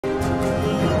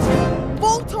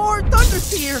Voltar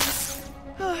Thunderseer!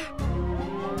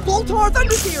 Voltar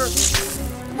Thunderseer!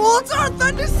 Voltar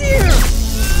Thunderseer!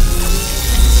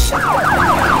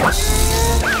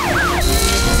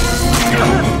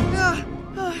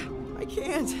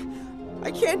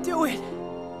 I can't do it.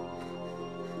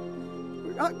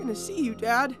 We're not gonna see you,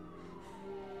 Dad.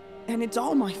 And it's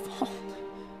all my fault.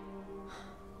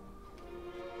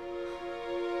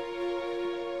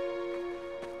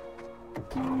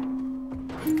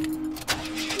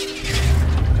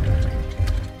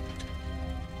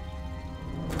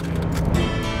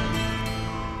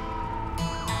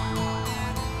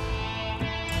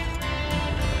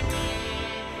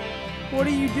 What are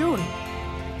you doing?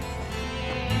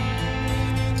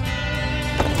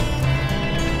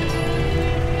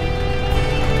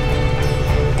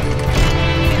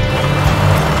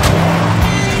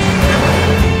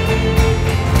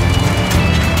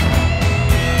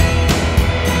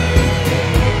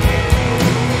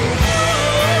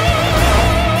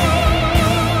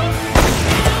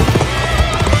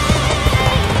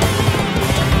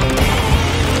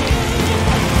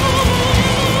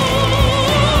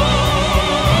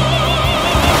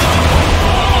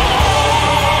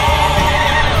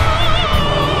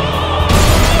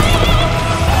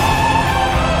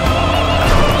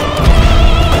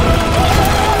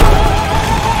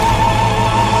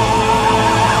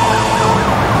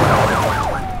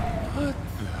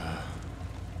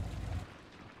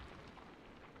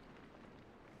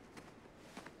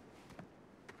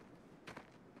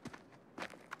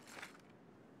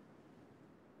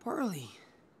 Parley.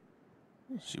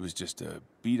 She was just a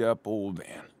beat-up old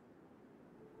man.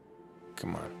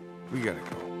 Come on, we gotta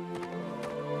go.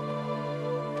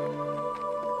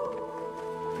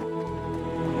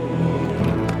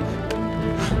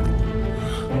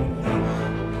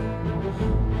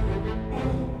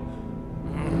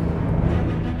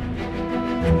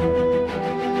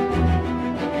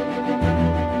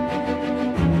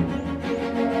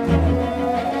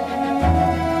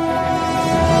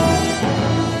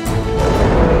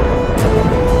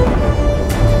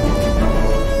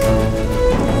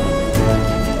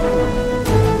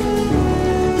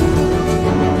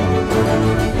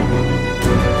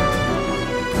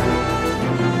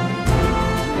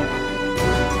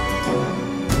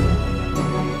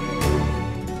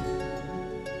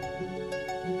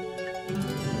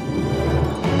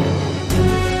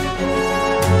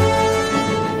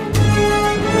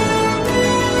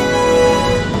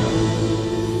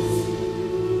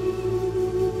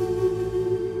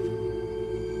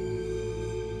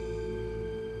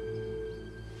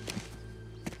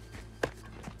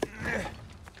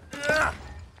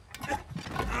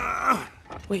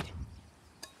 Wait.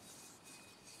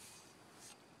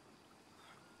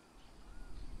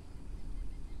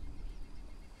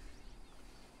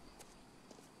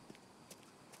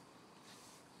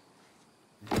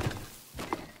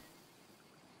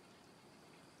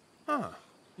 Huh.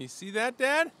 You see that,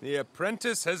 Dad? The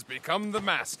apprentice has become the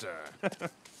master.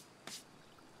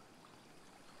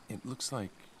 It looks like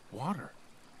water.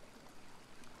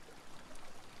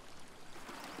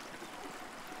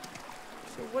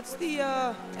 So what's the,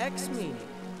 X mean?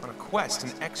 On a quest,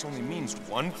 an X only means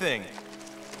one thing.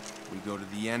 We go to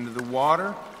the end of the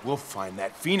water, we'll find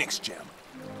that Phoenix gem.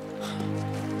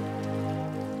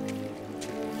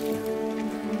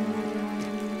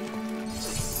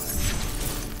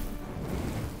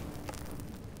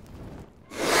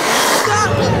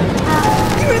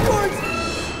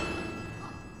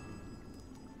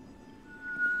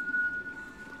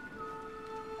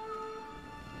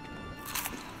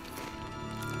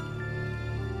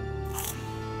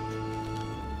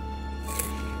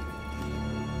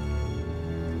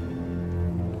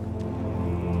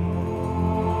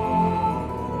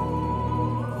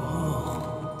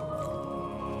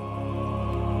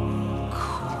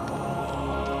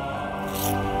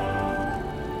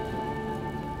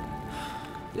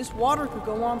 This water could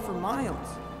go on for miles.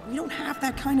 We don't have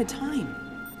that kind of time.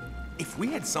 If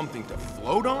we had something to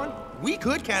float on, we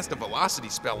could cast a velocity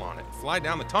spell on it, fly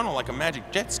down the tunnel like a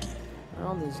magic jet ski.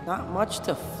 Well, there's not much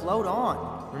to float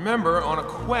on. Remember, on a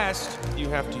quest, you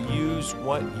have to use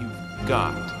what you've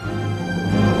got.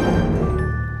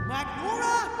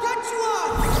 Magmora, get you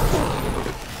up!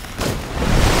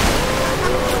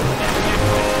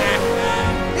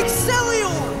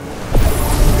 Excellior!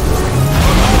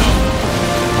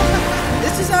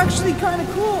 This is actually kind of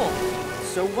cool.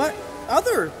 So what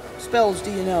other spells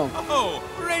do you know? Oh,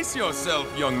 brace yourself,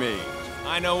 young mage.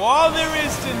 I know all there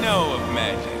is to know of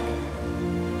magic.